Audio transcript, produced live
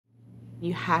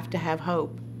You have to have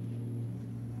hope.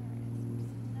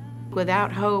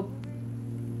 Without hope,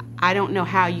 I don't know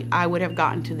how I would have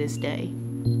gotten to this day.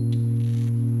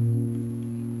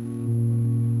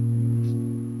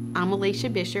 I'm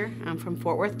Alicia Bisher. I'm from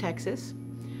Fort Worth, Texas.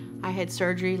 I had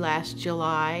surgery last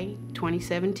July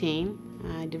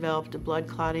 2017. I developed a blood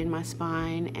clot in my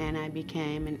spine and I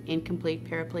became an incomplete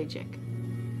paraplegic.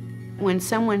 When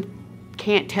someone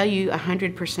can't tell you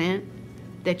 100%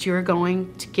 that you're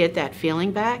going to get that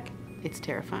feeling back, it's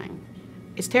terrifying.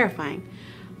 It's terrifying.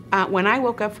 When I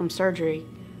woke up from surgery,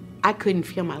 I couldn't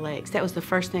feel my legs. That was the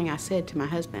first thing I said to my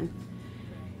husband.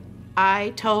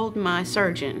 I told my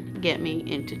surgeon to get me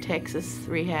into Texas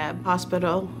Rehab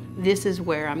Hospital. This is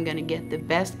where I'm going to get the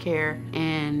best care.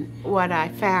 And what I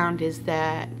found is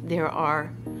that there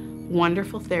are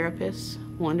wonderful therapists,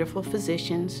 wonderful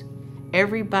physicians.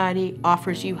 Everybody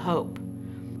offers you hope.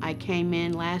 I came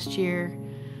in last year,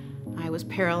 I was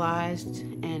paralyzed,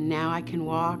 and now I can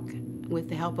walk with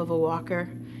the help of a walker.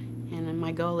 And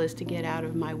my goal is to get out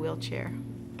of my wheelchair.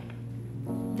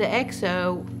 The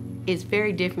Ekso is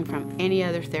very different from any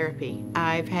other therapy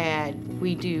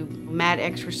we do mat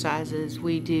exercises,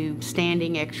 we do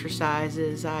standing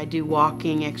exercises, I do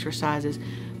walking exercises,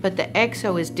 but the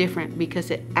Ekso is different because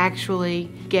it actually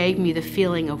gave me the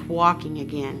feeling of walking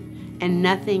again, and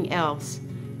nothing else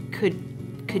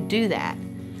could do that.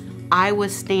 I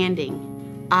was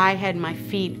standing, I had my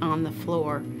feet on the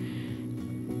floor,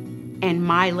 and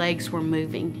my legs were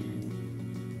moving.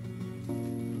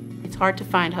 It's hard to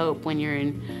find hope when you're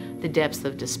in the depths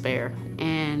of despair,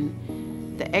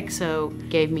 and the Ekso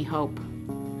gave me hope.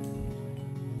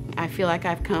 I feel like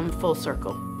I've come full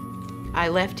circle. I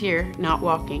left here not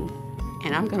walking,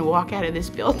 and I'm gonna walk out of this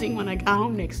building when I go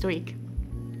home next week.